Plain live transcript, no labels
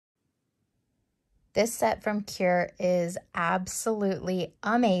This set from Cure is absolutely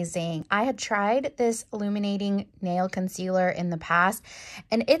amazing. I had tried this illuminating nail concealer in the past,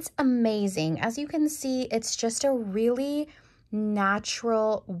 and it's amazing. As you can see, it's just a really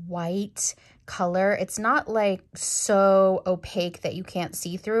natural white color. It's not like so opaque that you can't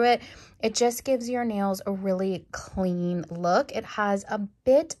see through it. It just gives your nails a really clean look. It has a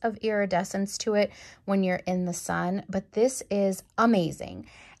bit of iridescence to it when you're in the sun, but this is amazing.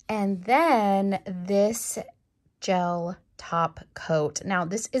 And then this gel top coat. Now,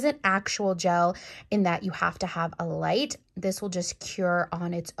 this isn't actual gel in that you have to have a light. This will just cure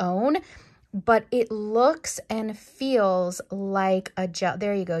on its own, but it looks and feels like a gel.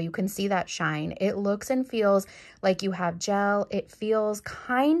 There you go. You can see that shine. It looks and feels like you have gel. It feels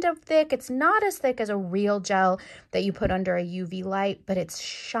kind of thick. It's not as thick as a real gel that you put under a UV light, but it's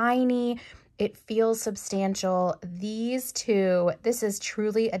shiny. It feels substantial. These two, this is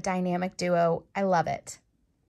truly a dynamic duo. I love it.